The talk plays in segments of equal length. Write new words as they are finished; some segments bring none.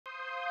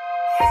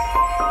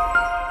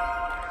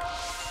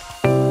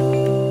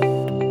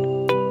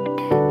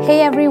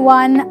Hey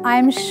everyone,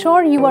 I'm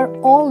sure you are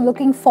all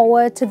looking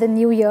forward to the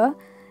new year,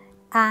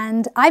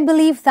 and I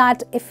believe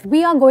that if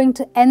we are going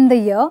to end the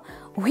year,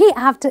 we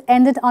have to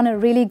end it on a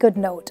really good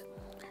note.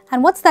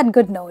 And what's that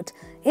good note?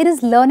 It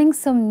is learning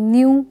some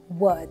new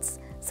words,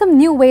 some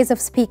new ways of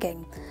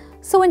speaking.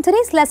 So in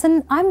today's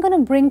lesson, I'm going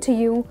to bring to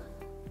you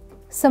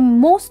some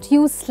most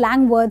used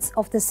slang words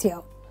of this year.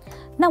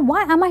 Now,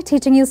 why am I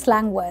teaching you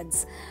slang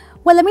words?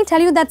 Well, let me tell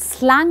you that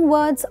slang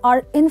words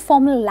are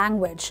informal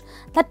language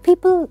that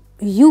people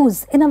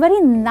use in a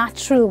very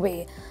natural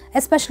way,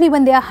 especially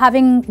when they are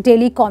having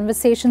daily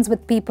conversations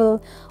with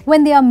people,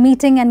 when they are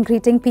meeting and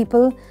greeting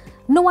people.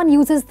 No one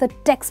uses the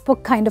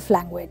textbook kind of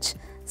language.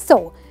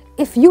 So,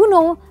 if you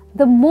know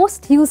the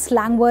most used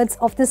slang words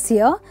of this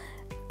year,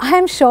 I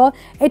am sure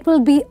it will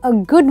be a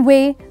good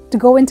way to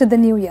go into the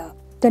new year.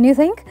 Don't you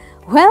think?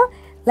 Well,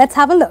 let's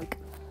have a look.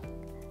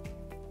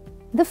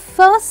 The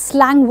first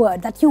slang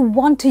word that you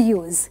want to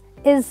use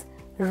is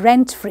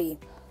rent-free.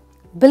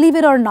 Believe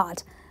it or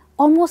not,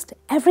 almost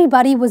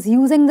everybody was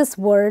using this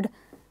word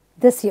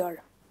this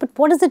year. But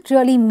what does it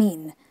really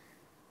mean?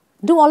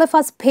 Do all of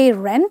us pay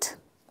rent?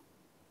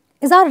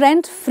 Is our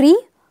rent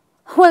free?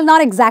 Well,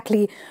 not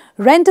exactly.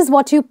 Rent is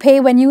what you pay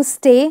when you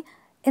stay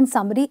in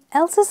somebody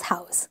else's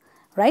house,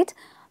 right?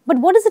 But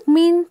what does it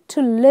mean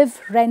to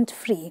live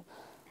rent-free?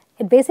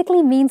 It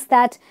basically means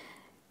that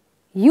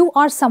you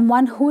are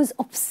someone who is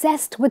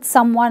obsessed with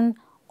someone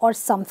or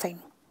something.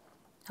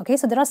 Okay,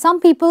 so there are some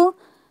people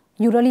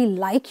you really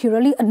like, you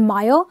really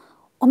admire,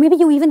 or maybe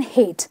you even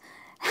hate.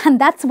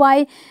 And that's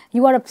why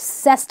you are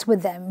obsessed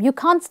with them. You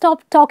can't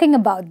stop talking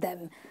about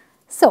them.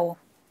 So,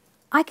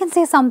 I can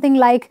say something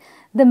like,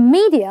 the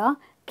media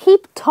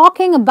keep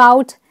talking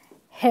about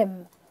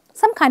him.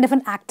 Some kind of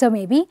an actor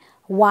maybe.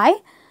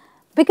 Why?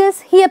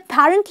 Because he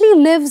apparently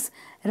lives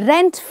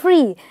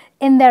rent-free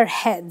in their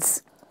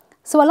heads.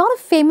 So a lot of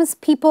famous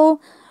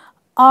people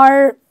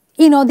are,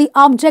 the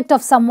object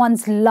of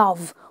someone's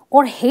love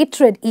or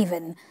hatred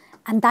even.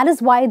 And that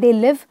is why they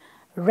live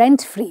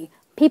rent-free.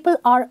 People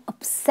are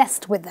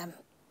obsessed with them.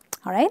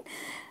 All right?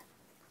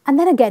 And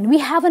then again, we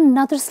have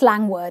another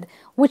slang word,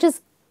 which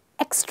is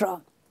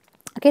extra.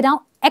 Okay,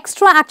 now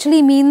extra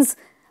actually means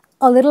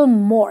a little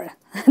more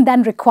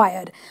than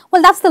required.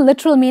 Well, that's the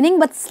literal meaning,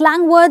 but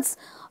slang words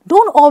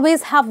don't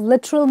always have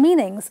literal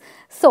meanings.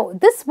 So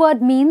this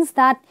word means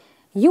that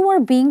you are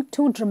being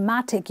too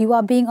dramatic. You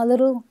are being a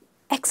little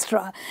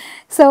extra.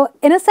 So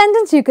in a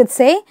sentence, you could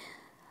say,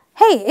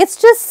 hey,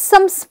 it's just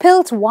some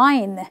spilt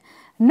wine.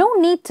 No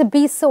need to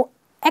be so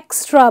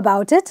extra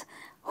about it.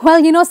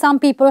 Well, some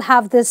people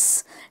have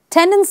this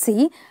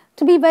tendency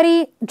to be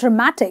very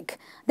dramatic.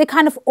 They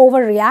kind of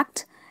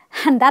overreact,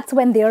 and that's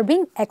when they are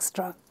being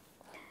extra.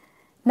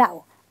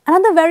 Now,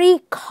 another very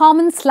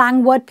common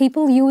slang word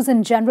people use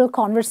in general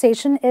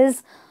conversation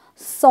is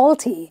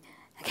salty.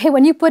 Okay,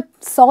 when you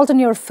put salt on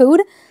your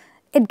food,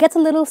 it gets a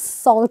little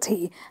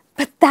salty.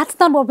 But that's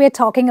not what we're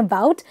talking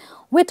about.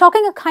 We're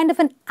talking a kind of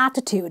an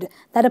attitude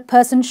that a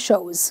person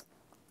shows.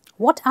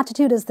 What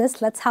attitude is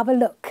this? Let's have a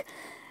look.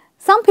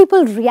 Some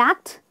people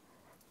react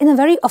in a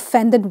very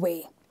offended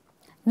way.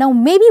 Now,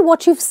 maybe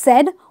what you've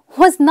said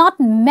was not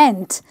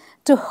meant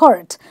to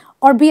hurt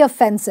or be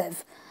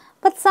offensive.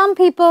 But some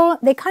people,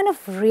 they kind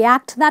of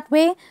react that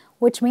way,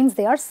 which means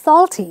they are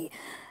salty.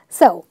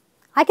 So,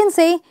 I can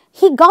say,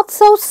 he got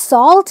so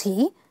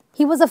salty,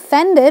 he was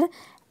offended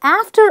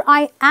after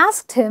I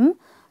asked him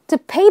to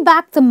pay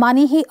back the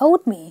money he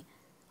owed me,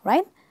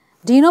 right?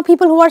 Do you know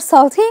people who are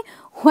salty?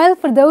 Well,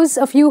 for those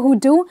of you who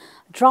do,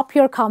 drop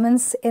your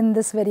comments in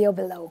this video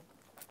below.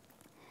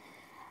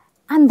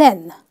 And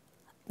then,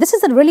 this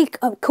is a really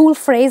cool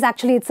phrase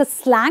actually. It's a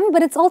slang,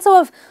 but it's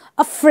also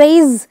a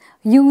phrase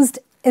used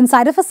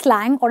inside of a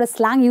slang or a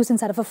slang used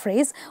inside of a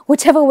phrase,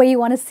 whichever way you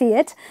want to see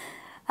it.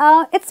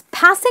 It's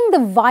passing the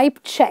vibe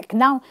check.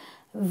 Now,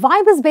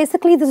 vibe is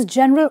basically this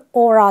general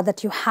aura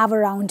that you have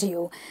around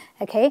you,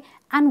 okay?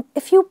 And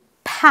if you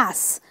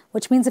pass,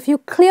 which means if you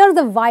clear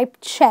the vibe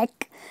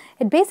check,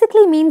 it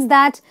basically means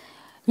that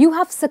you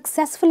have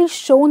successfully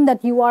shown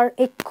that you are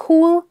a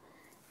cool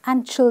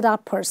and chilled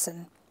out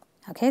person,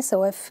 okay?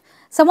 So if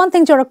someone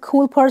thinks you're a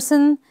cool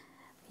person,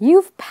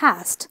 you've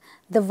passed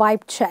the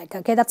vibe check,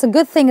 okay? That's a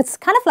good thing. It's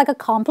kind of like a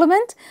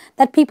compliment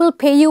that people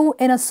pay you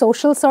in a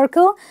social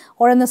circle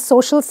or in a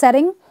social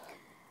setting.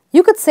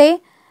 You could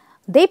say,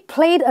 they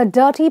played a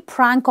dirty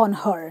prank on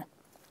her.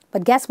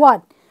 But guess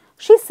what?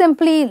 She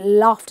simply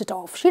laughed it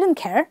off. She didn't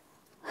care.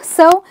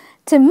 So,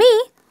 to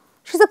me,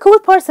 she's a cool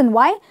person.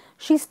 Why?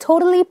 She's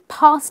totally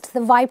passed the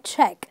vibe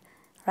check,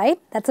 right?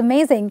 That's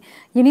amazing.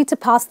 You need to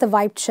pass the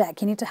vibe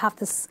check. You need to have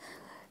this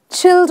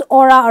chilled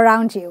aura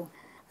around you.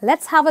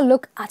 Let's have a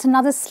look at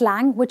another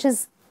slang, which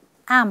is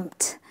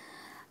amped.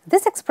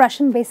 This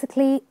expression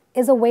basically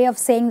is a way of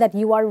saying that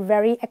you are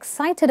very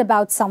excited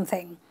about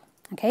something,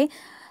 okay?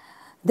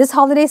 This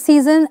holiday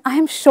season,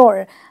 I'm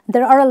sure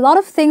there are a lot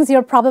of things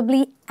you're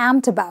probably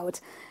amped about.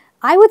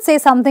 I would say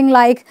something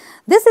like,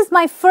 this is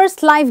my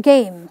first live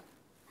game.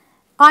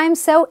 I'm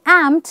so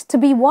amped to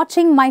be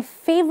watching my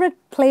favorite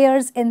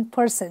players in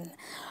person.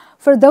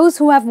 For those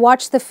who have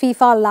watched the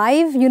FIFA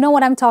live, you know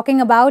what I'm talking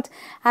about.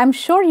 I'm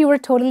sure you were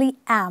totally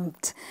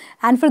amped.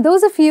 And for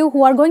those of you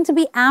who are going to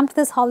be amped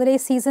this holiday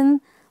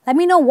season, let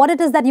me know what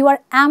it is that you are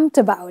amped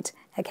about.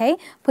 Okay?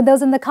 Put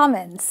those in the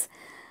comments.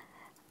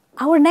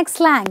 Our next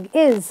slang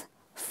is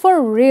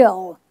for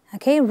real.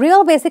 Okay?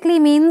 Real basically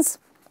means,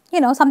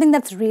 something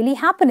that's really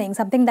happening,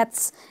 something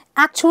that's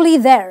actually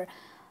there.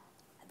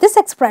 This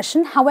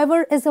expression,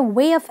 however, is a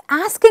way of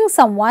asking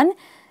someone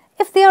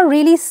if they are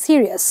really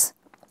serious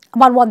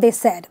about what they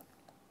said.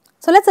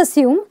 So let's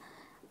assume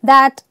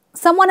that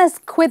someone has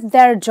quit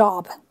their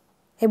job.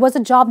 It was a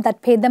job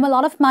that paid them a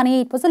lot of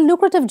money. It was a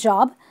lucrative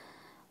job,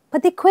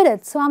 but they quit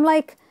it. So I'm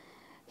like,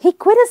 he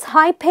quit his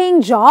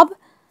high-paying job?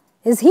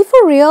 Is he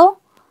for real?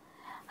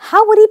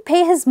 How would he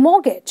pay his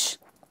mortgage?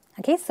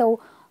 Okay, so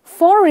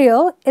for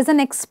real is an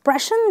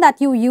expression that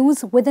you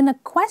use within a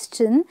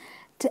question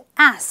to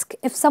ask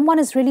if someone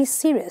is really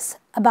serious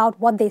about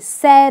what they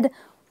said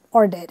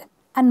or did.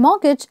 And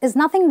mortgage is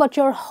nothing but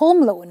your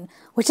home loan,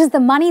 which is the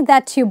money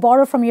that you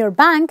borrow from your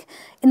bank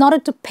in order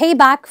to pay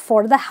back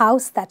for the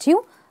house that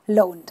you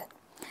loaned.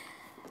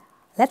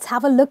 Let's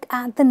have a look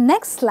at the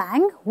next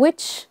slang,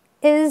 which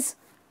is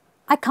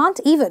I can't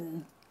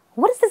even.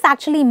 What does this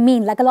actually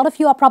mean? Like a lot of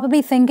you are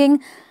probably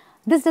thinking,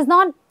 this does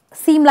not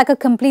seem like a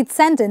complete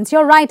sentence.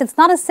 You're right, it's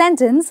not a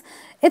sentence.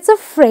 It's a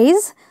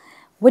phrase,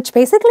 which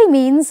basically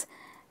means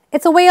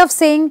it's a way of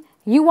saying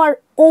you are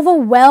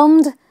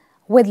overwhelmed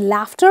with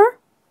laughter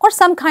or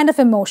some kind of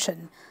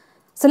emotion.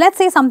 So let's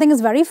say something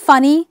is very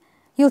funny.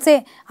 You'll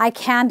say, I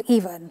can't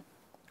even.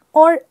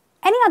 Or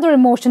any other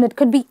emotion. It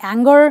could be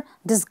anger,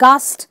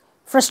 disgust,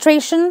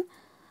 frustration.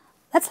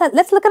 Let's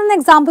look at an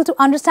example to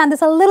understand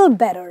this a little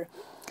better.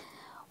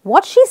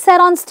 What she said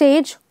on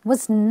stage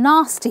was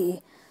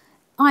nasty.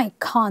 I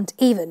can't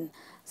even.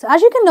 So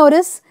as you can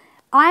notice,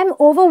 I'm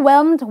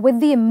overwhelmed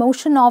with the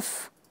emotion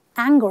of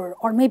anger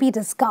or maybe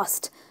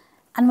disgust.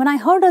 And when I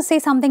heard her say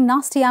something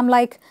nasty, I'm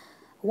like,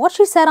 what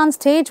she said on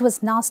stage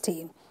was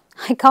nasty.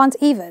 I can't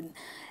even.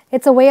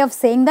 It's a way of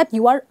saying that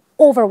you are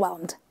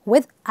overwhelmed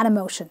with an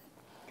emotion.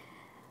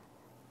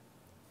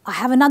 I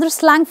have another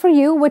slang for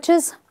you, which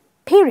is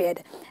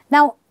period.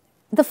 Now,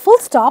 the full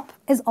stop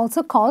is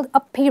also called a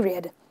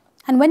period.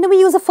 And when do we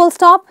use a full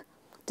stop?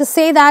 To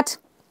say that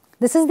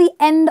this is the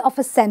end of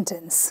a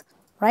sentence,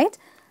 right?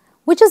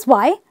 Which is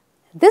why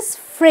this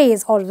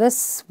phrase or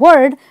this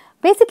word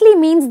basically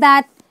means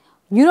that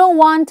you don't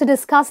want to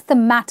discuss the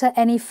matter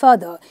any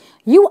further.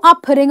 You are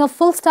putting a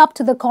full stop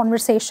to the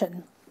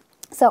conversation.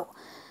 So,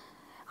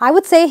 I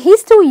would say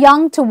he's too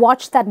young to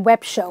watch that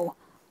web show,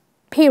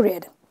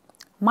 period.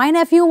 My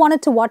nephew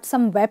wanted to watch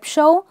some web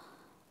show,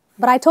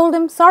 but I told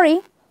him,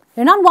 sorry,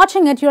 you're not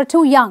watching it, you're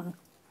too young,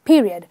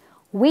 period.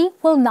 We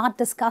will not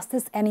discuss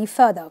this any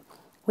further.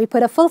 We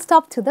put a full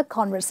stop to the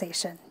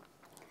conversation.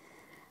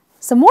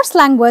 Some more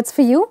slang words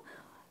for you.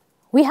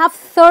 We have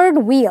third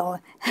wheel.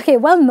 Okay,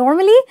 well,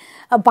 normally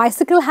a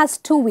bicycle has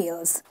two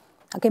wheels.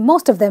 Okay,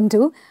 most of them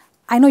do.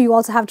 I know you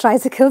also have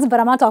tricycles, but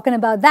I'm not talking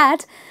about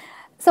that.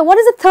 So what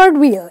is a third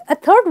wheel? A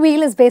third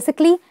wheel is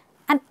basically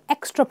an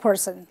extra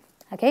person.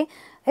 Okay,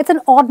 it's an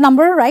odd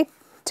number, right?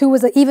 2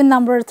 is an even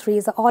number, 3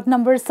 is an odd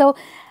number. So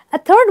a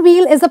third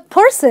wheel is a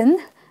person,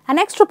 an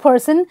extra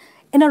person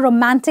in a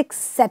romantic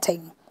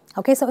setting.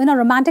 Okay, so in a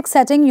romantic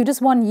setting, you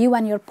just want you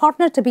and your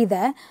partner to be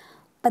there,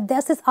 but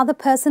there's this other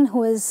person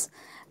who is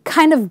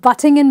kind of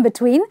butting in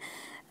between.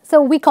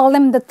 So we call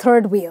them the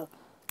third wheel.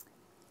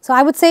 So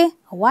I would say,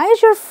 why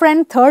is your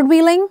friend third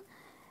wheeling?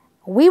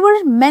 We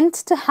were meant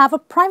to have a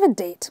private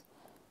date.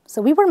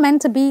 So we were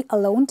meant to be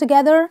alone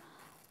together.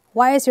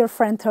 Why is your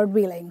friend third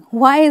wheeling?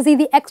 Why is he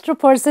the extra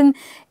person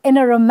in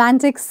a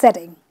romantic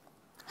setting?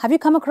 Have you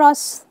come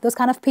across those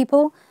kind of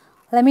people?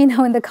 Let me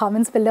know in the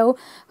comments below.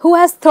 Who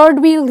has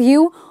third wheeled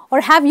you,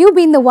 or have you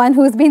been the one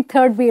who's been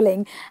third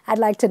wheeling? I'd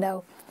like to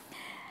know.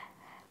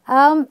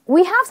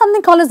 We have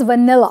something called as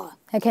vanilla.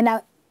 Okay,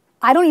 now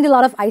I don't eat a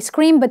lot of ice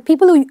cream, but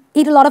people who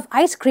eat a lot of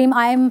ice cream,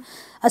 I'm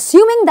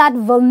assuming that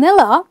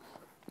vanilla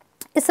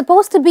is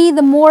supposed to be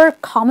the more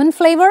common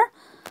flavor.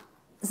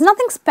 There's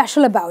nothing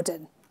special about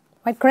it.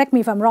 Right? Correct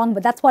me if I'm wrong,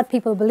 but that's what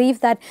people believe,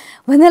 that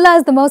vanilla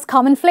is the most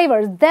common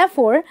flavor.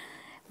 Therefore,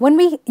 when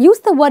we use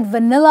the word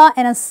vanilla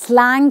in a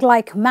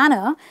slang-like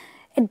manner,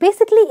 it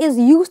basically is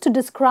used to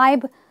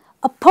describe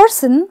a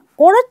person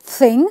or a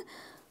thing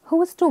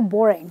who is too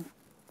boring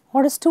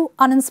or is too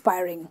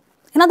uninspiring.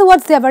 In other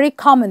words, they are very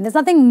common. There's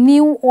nothing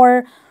new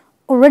or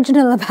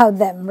original about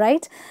them,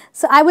 right?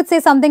 So I would say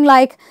something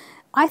like,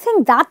 I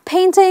think that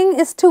painting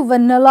is too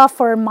vanilla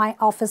for my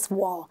office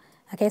wall.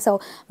 Okay, so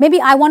maybe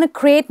I want to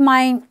create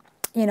my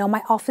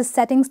my office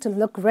settings to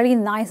look really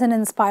nice and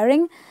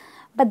inspiring,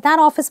 but that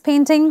office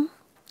painting,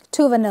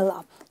 too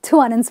vanilla, too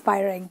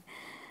uninspiring.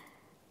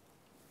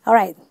 All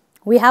right,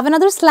 we have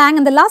another slang,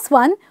 and the last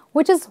one,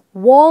 which is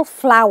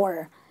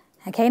wallflower.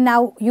 Okay,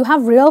 now you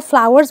have real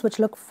flowers which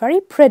look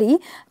very pretty,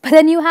 but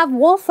then you have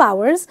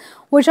wallflowers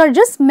which are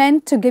just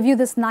meant to give you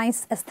this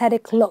nice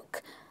aesthetic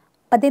look.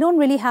 but they don't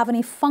really have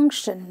any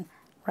function,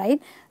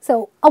 right?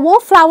 So a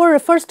wallflower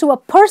refers to a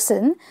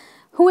person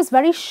who is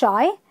very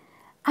shy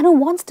and who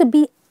wants to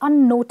be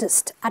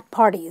unnoticed at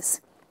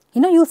parties.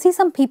 You know, you'll see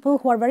some people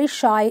who are very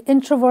shy,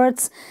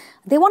 introverts.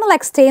 They want to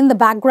like stay in the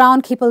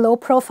background, keep a low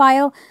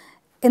profile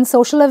in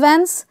social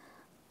events.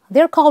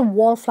 They're called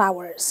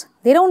wallflowers.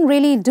 They don't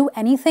really do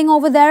anything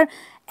over there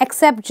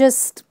except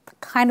just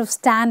kind of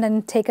stand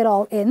and take it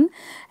all in.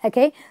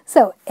 Okay,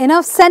 so in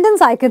a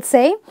sentence I could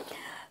say,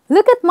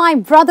 look at my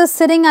brother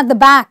sitting at the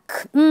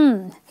back.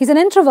 He's an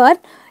introvert.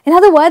 In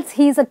other words,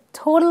 he's a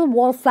total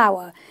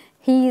wallflower.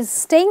 He's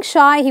staying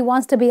shy. He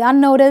wants to be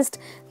unnoticed.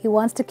 He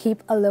wants to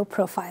keep a low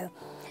profile.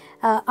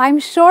 I'm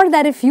sure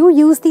that if you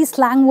use these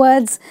slang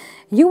words,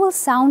 you will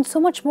sound so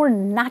much more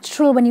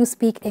natural when you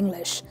speak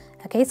English.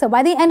 Okay, so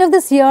by the end of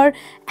this year,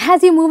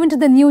 as you move into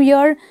the new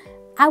year,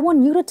 I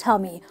want you to tell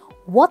me,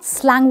 what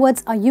slang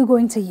words are you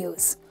going to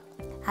use?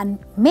 And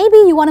maybe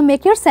you want to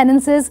make your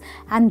sentences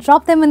and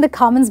drop them in the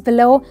comments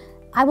below.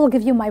 I will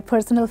give you my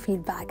personal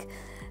feedback.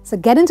 So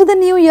get into the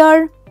new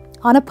year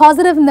on a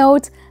positive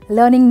note,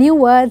 learning new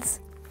words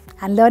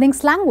and learning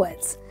slang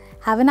words.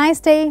 Have a nice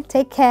day.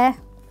 Take care.